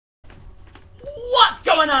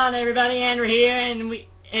on, everybody? Andrew here,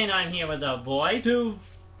 and I'm here with the boys who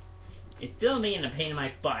is still being a pain in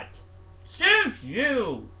my butt. Since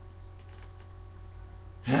you.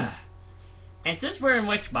 And since we're in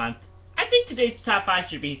Witch Month, I think today's top 5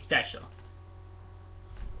 should be special.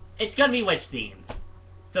 It's gonna be witch themed.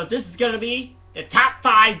 So this is gonna be the top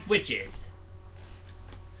 5 witches.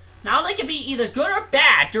 Now they can be either good or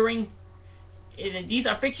bad these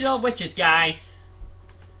are fictional witches, guys.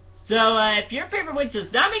 So if your favorite witch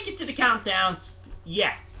does not make it to the countdowns,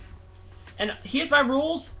 yeah. And here's my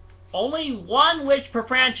rules. Only one witch per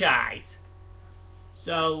franchise.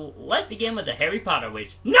 So let's begin with the Harry Potter witch.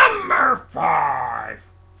 Number 5!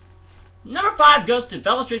 Number 5 goes to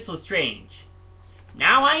Bellatrix Lestrange.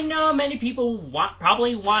 Now I know many people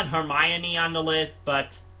probably want Hermione on the list, but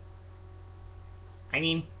I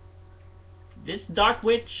mean, this dark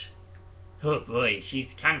witch, oh boy, she's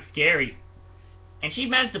kind of scary. And she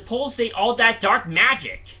managed to pulsate all that dark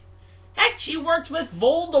magic. Heck, she works with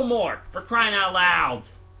Voldemort, for crying out loud.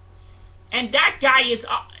 And that guy is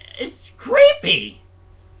creepy.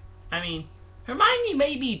 I mean, Hermione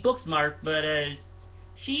may be book smart, but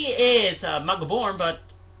she is Muggle-born, but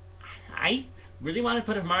I really want to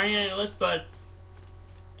put Hermione on the list, but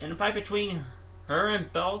in a fight between her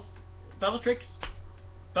and Bellatrix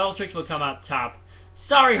will come out top.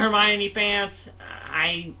 Sorry, Hermione fans.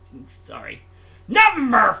 I'm sorry.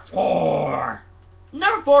 Number 4!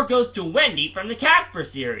 Number 4 goes to Wendy from the Casper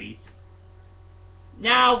series.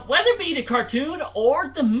 Now, whether it be the cartoon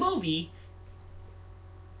or the movie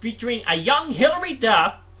featuring a young Hilary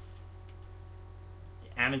Duff,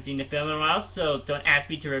 I haven't seen the film in a while, so don't ask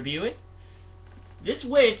me to review it. This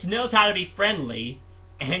witch knows how to be friendly,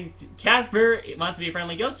 and Casper wants to be a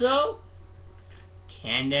friendly ghost, so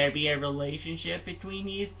can there be a relationship between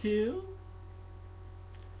these two?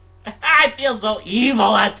 I feel so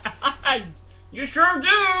evil at times. You sure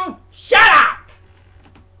do. Shut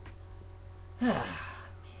up.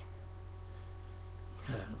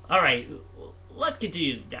 Alright, let's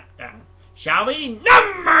continue that. Shall we?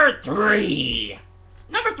 Number 3!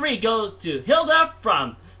 Number 3 goes to Hilda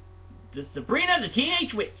from the Sabrina the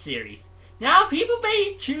Teenage Witch series. Now, people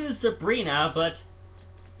may choose Sabrina, but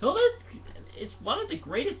Hilda is one of the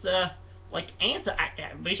greatest, aunts.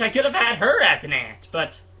 I wish I could have had her as an aunt,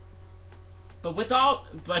 but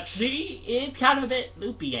she is kind of a bit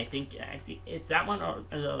loopy, I think it's that one, or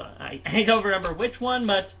I don't remember which one,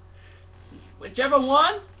 but whichever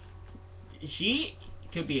one, she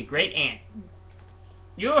could be a great aunt.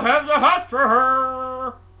 You have the heart for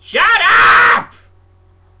her! Shut up!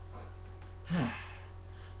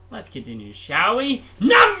 Let's continue, shall we?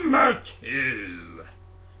 Number 2!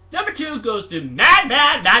 Number 2 goes to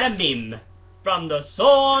Madame Mim from The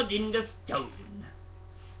Sword in the Stone.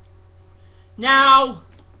 Now,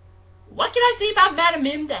 what can I say about Madame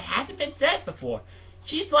Mim that hasn't been said before?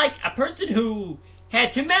 She's like a person who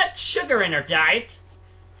had too much sugar in her diet,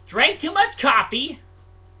 drank too much coffee,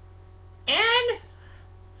 and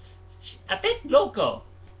a bit loco.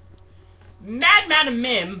 Madame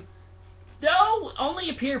Mim, though only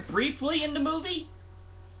appeared briefly in the movie,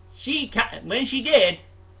 when she did,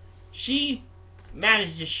 she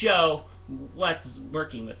managed to show what's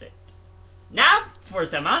working with it. Now, for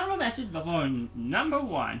some honorable mentions before number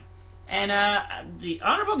 1. And the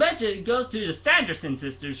honorable mention goes to the Sanderson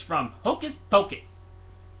sisters from Hocus Pocus.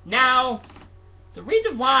 Now, the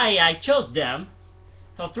reason why I chose them,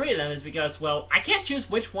 all 3 of them, is because, well, I can't choose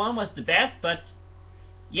which one was the best, but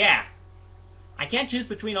yeah. I can't choose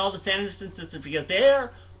between all the Sanderson sisters because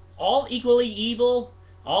they're all equally evil,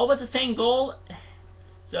 all with the same goal.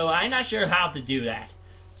 So I'm not sure how to do that.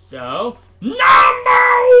 So, number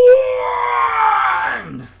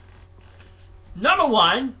 1! Number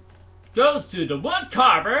 1 goes to the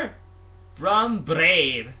woodcarver from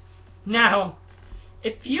Brave. Now,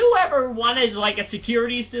 if you ever wanted like a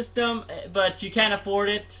security system, but you can't afford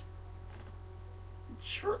it,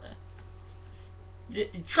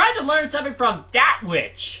 try to learn something from that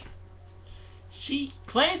witch. She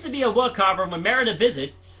claims to be a woodcarver when Merida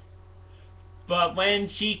visits, but when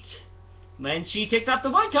she takes up the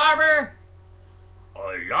woodcarver, a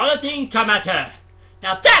lot of things come at her.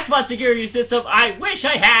 Now that's what security system I wish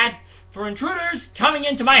I had for intruders coming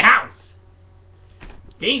into my house.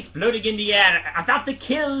 Things floating in the air, about to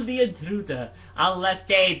kill the intruder unless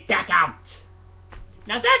they back out.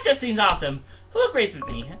 Now that just seems awesome. Who agrees with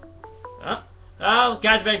me? Huh? Oh,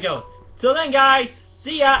 guys, better go. Till then, guys,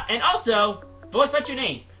 see ya. And also, boys, what's your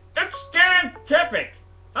name? It's Stan Tipic.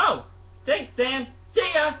 Oh, thanks, Stan. See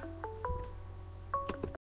ya.